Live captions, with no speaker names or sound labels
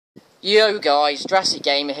Yo guys, Jurassic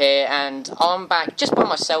Gamer here, and I'm back just by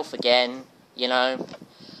myself again, you know.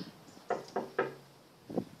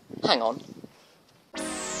 Hang on.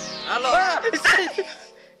 Hello.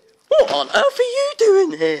 What on earth are you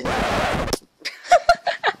doing here?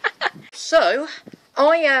 So,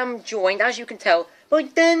 I am joined, as you can tell, by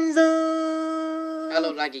Denzel.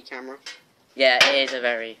 Hello, laggy camera. Yeah, it is a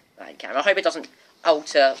very bad camera. I hope it doesn't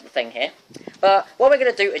alter the thing here. But what we're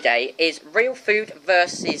going to do today is real food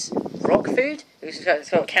versus rock food. It's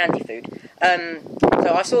sort of candy food.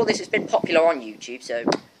 So I saw this, it's been popular on YouTube, so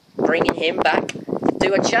bringing him back to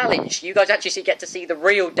do a challenge. You guys actually get to see the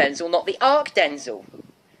real Denzel, not the Arc Denzel.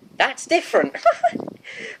 That's different.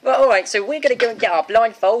 But alright, so we're going to go and get our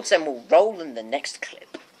blindfolds and we'll roll in the next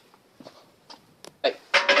clip. Oh.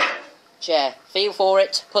 Chair, feel for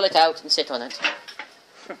it, pull it out and sit on it.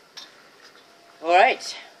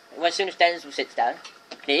 Alright, well, as soon as Denzel sits down,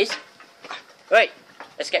 please. Right,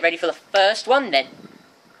 let's get ready for the first one then.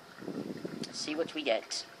 Let's see what we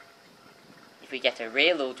get. If we get a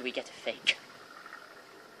real or do we get a fake?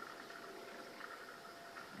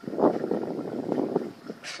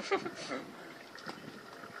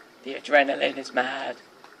 The adrenaline is mad.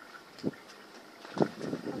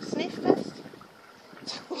 Sniff first.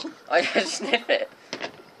 I can sniff it.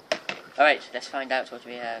 Alright, let's find out what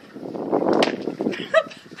we have.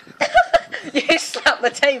 You slapped the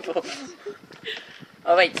table.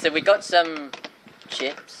 Alright, so we got some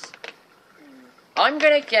chips. I'm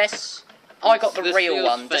gonna guess I got the real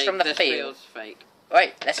one, just from the feel. Feels fake.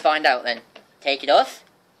 Right, let's find out then. Take it off.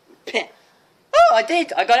 Oh, I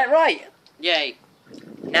did! I got it right! Yay.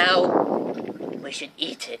 Now, we should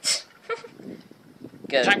eat it.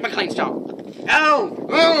 Good. Jack McClane style.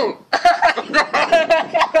 Oh!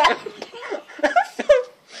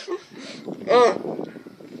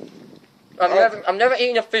 I've never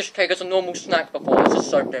eaten a fish cake as a normal snack before. This is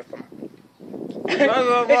so different.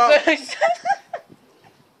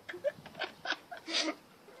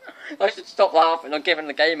 I should stop laughing. I'm giving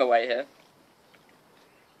the game away here.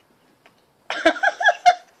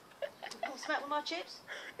 What's that with my chips?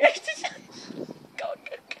 God.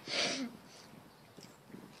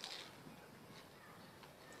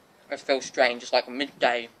 It feels strange. It's like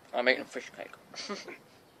midday. I'm eating a fish cake.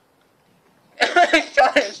 He's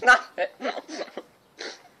trying to snap it.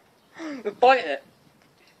 Bite it.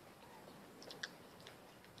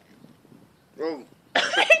 Oh.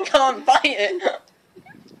 He can't bite it.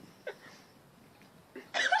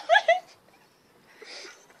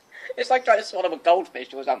 It's like trying to swallow a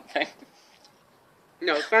goldfish or something.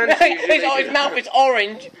 No, fans usually His mouth is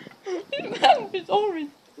orange. His mouth is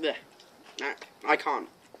orange. Yeah. I can't.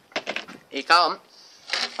 You can't.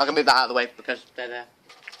 I can move that out of the way because they're there.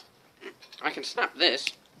 I can snap this.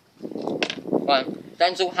 Right,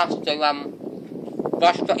 Denzel has to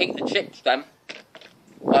rush to eat the chips then.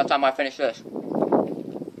 By the time I finish this.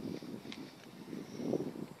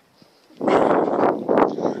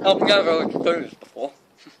 I've never done this before.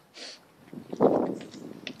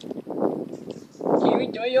 Do you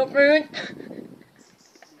enjoy your food?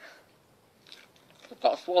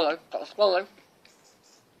 Gotta swallow.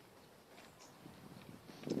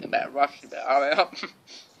 You better rush, you better hurry up.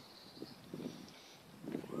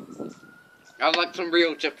 I'd like some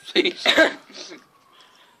real chips, please.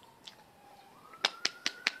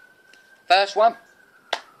 First one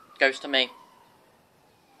goes to me.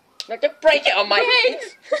 No, don't break it on my head!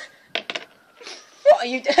 What are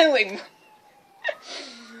you doing?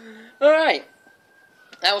 Alright.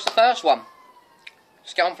 That was the first one.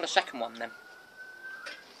 Let's get on for the second one then.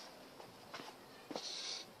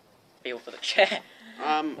 Feel for the chair.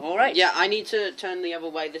 Alright. Yeah, I need to turn the other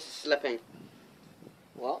way. This is slipping.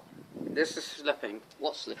 What? This is slipping.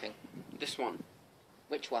 What's slipping? This one.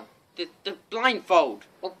 Which one? The blindfold.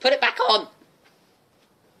 Well, put it back on!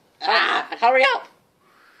 And hurry up!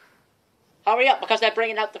 Hurry up, because they're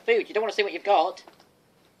bringing out the food. You don't want to see what you've got.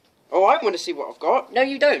 Oh, I want to see what I've got. No,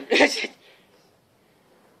 you don't.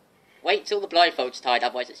 Wait till the blindfold's tied,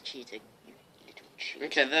 otherwise it's cheating. You little cheat.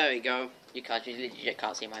 Okay, there we go. You legit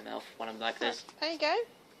can't see my mouth when I'm like this. There you go.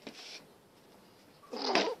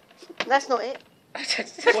 That's not it.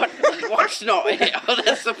 What's not it? Oh,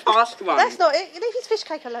 that's the past one. That's not it. You leave his fish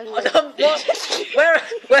cake alone. What? Where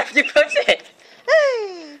have you put it?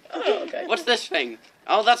 Hey! Oh, okay. What's this thing?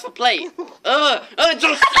 Oh, that's the plate. Oh, it's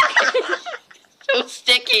so sticky. So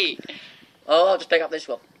sticky. Oh, I'll just pick up this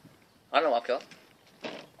one. I don't know what I've got.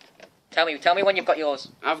 Tell me when you've got yours.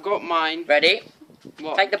 I've got mine. Ready?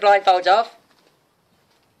 What? Take the blindfolds off.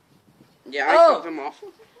 Yeah, I took them off.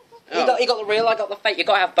 Oh. You got the real, I got the fake. You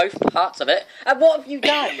got to have both parts of it. And what have you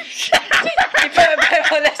done? You put them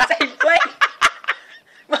both on the same plate.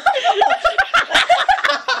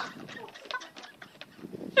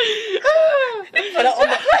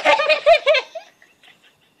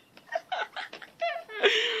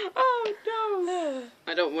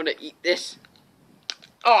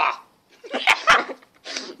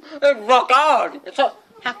 Rock on! It's not,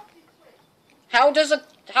 how does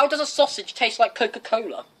a sausage taste like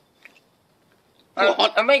Coca-Cola?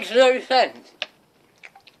 What? It makes no sense.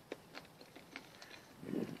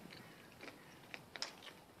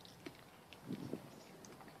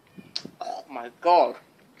 Oh my god.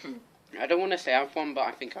 I don't want to say I've won, but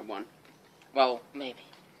I think I won. Well, maybe.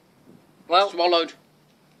 Well, Swallowed.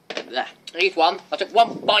 There. he's won. I took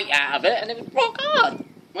one bite out of it and it was rock hard.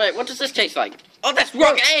 Wait, what does this taste like? Oh, that's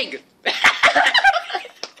rock egg!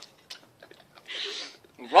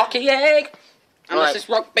 Rocky egg. Unless Right. it's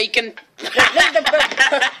rock bacon.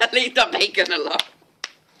 Leave the bacon alone.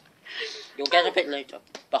 You'll get a bit later.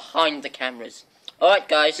 Behind the cameras. Alright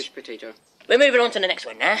guys, Fish potato. we're moving on to the next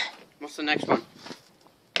one now. What's the next one?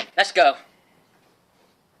 Let's go.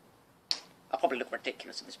 I'll probably look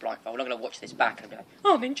ridiculous in this blindfold. I'm not going to watch this back and be like,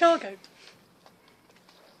 oh, I'm in Chargo.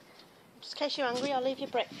 Just in case you're hungry, I'll leave your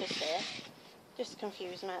breakfast there. Just to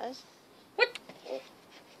confuse matters. What?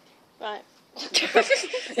 Right.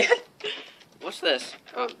 What's this?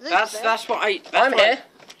 Oh, This that's bit. that's what I. That's I'm what here.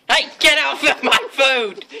 Hey, get off of my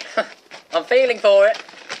food! I'm feeling for it.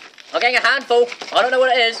 I'm getting a handful. I don't know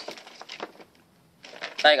what it is.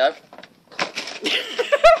 There you go.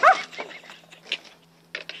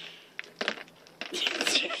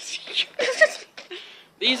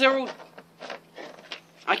 These are all.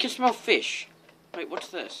 I can smell fish. Wait, what's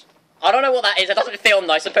this? I don't know what that is. It doesn't feel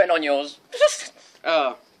nice. I'm putting it on yours.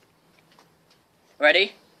 Oh,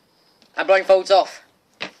 Ready? I'm blindfolds off.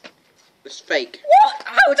 it's fake. What?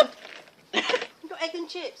 How the... You've got egg and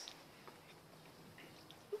chips.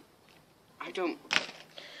 I don't.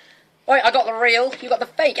 Wait, I got the real. You got the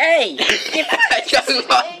fake. Hey! I don't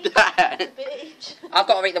want that. A bit each. I've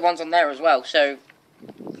got to eat the ones on there as well, so...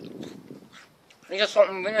 These are salt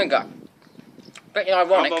and vinegar. Pretty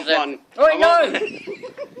ironic. I'm 'cause on they're- one. Oh, wait, I'm no! on-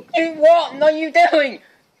 You what? No, you doing?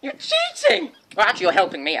 You're cheating! Well, actually, you're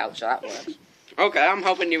helping me out, so that works. Okay, I'm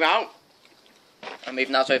helping you out. I'm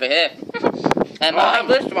moving that over here. And I have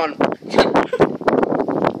this one.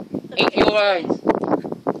 eat your own.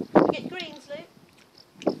 Get greens,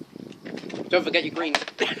 Luke. Don't forget your greens.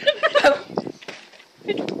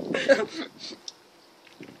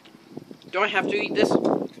 Do I have to eat this?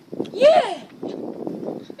 Yeah!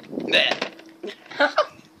 There.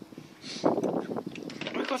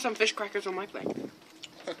 I've got some fish crackers on my plate.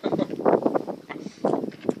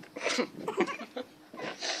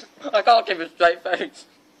 I can't give a straight face.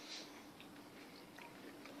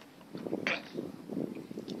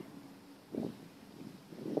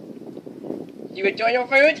 You enjoy your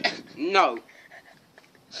food? No.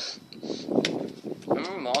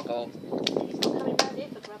 Oh my god. He's not coming round here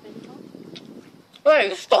for grubbing, huh?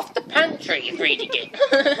 Oh, stuff the pantry, you greedy git.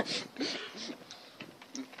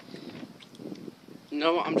 You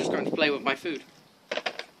know what? I'm just going to play with my food.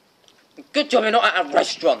 Good job you're not at a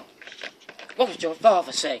restaurant. What would your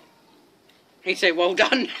father say? He'd say, well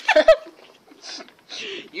done.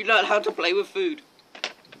 You learn how to play with food.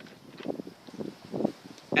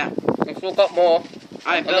 Yeah. I've still got more.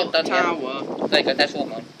 I I'm built not a done yet. tower. There you go, that's all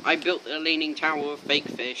mine. I built a leaning tower of fake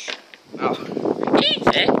fish. Oh. Eat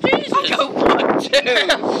it? Jesus! I don't want to.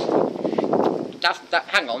 That,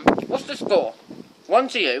 hang on. What's the score? One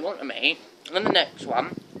to you, one to me, and then the next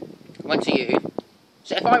one to you.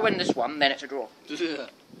 So if I win this one, then it's a draw. We've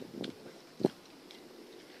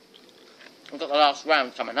got the last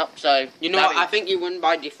round coming up, so... You know what? I think you win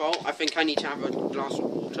by default. I think I need to have a glass of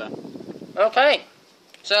water. Okay.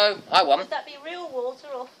 So, I won. Would that be real water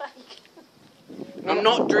or fake? I'm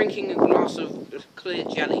not drinking a glass of clear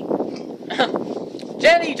jelly.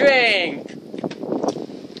 Jelly drink!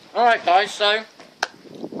 Alright guys, so...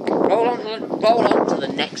 Roll on to the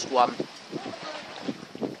next one.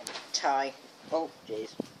 Tie. Oh,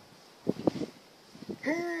 jeez.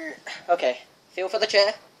 Okay. Feel for the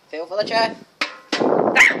chair. Feel for the chair.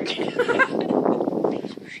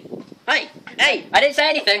 Hey! Hey! I didn't say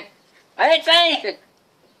anything! I didn't say anything!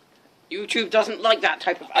 YouTube doesn't like that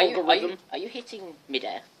type of algorithm. Are you hitting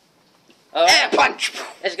midair? Air Alright, punch!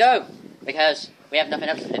 let's go! Because we have nothing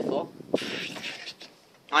else to live for.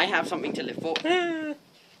 I have something to live for.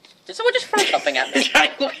 Did someone just throw something at me?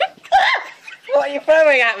 What are you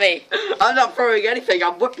throwing at me? I'm not throwing anything,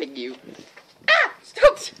 I'm whipping you. Ah!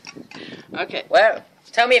 Stop! Okay. Well,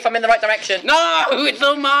 tell me if I'm in the right direction. No, it's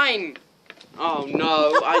all mine. Oh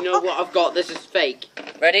no, I know what I've got. This is fake.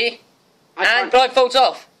 Ready? I And can't- blindfolds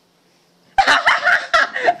off.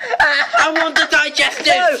 I want the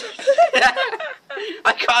digestive.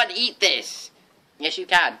 I can't eat this. Yes, you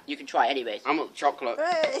can. You can try anyways. I want chocolate.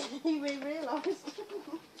 Hey, you realised.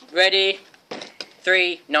 Ready?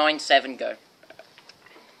 3, 9, 7, go.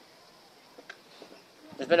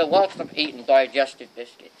 It's been a while since I've eaten digestive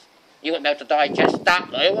biscuits. You won't be able to digest that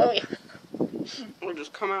though, will you? It'll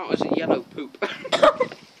just come out as a yellow poop.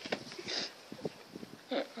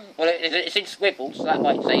 Well, it's in squibbles, so that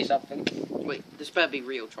might say something. Wait, this better be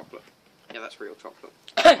real chocolate. Yeah, that's real chocolate.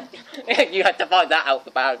 You had to find that out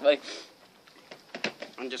the bad way.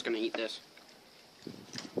 I'm just gonna eat this.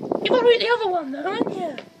 You got to eat the other one though, haven't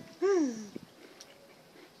you?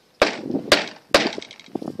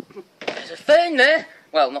 There's a phone there.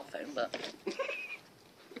 Well, not phone, but...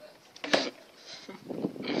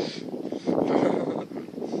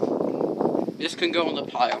 This can go on the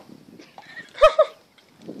pile.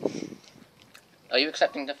 Are you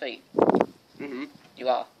accepting defeat? Mm-hmm. You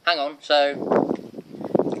are. Hang on, so...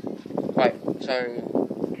 Right, so...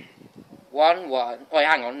 1-1. Wait,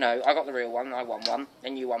 hang on, no. I got the real one. I won one.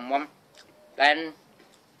 Then you won one. Then...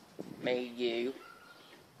 Me, you...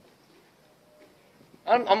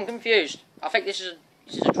 I'm confused. I think this is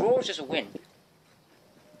a draw or is this a win?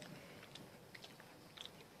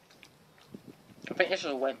 I think this is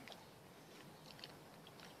a win.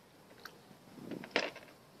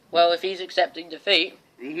 Well, if he's accepting defeat...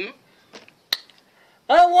 Mm-hmm.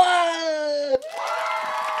 I won!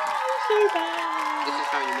 So bad! This is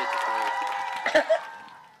how you make a pile.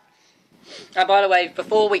 And by the way,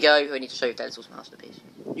 before we go, we need to show you Denzel's masterpiece.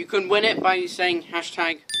 You can win it by saying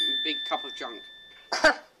hashtag big cup of junk.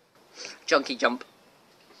 Junkie jump.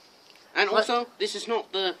 And also, this is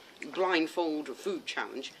not the blindfold food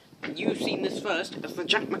challenge. You've seen this first as the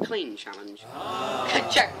Jack McLean challenge.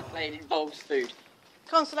 Jack McLean involves food.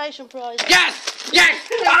 Consolation prize. Yes! Yes!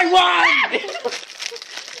 I won!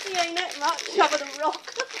 He ain't that much other than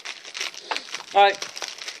rock. Right.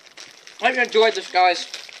 I hope you enjoyed this, guys.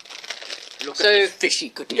 Look So, at this fishy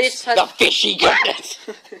goodness. this has- The fishy goodness.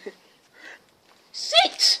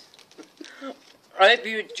 Sit! I hope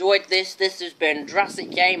you enjoyed this. This has been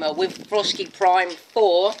Jurassic Gamer with Frosky Prime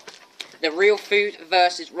 4, the Real Food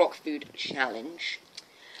versus Rock Food Challenge.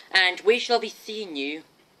 And we shall be seeing you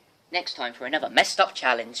next time for another messed up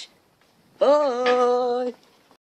challenge. Bye!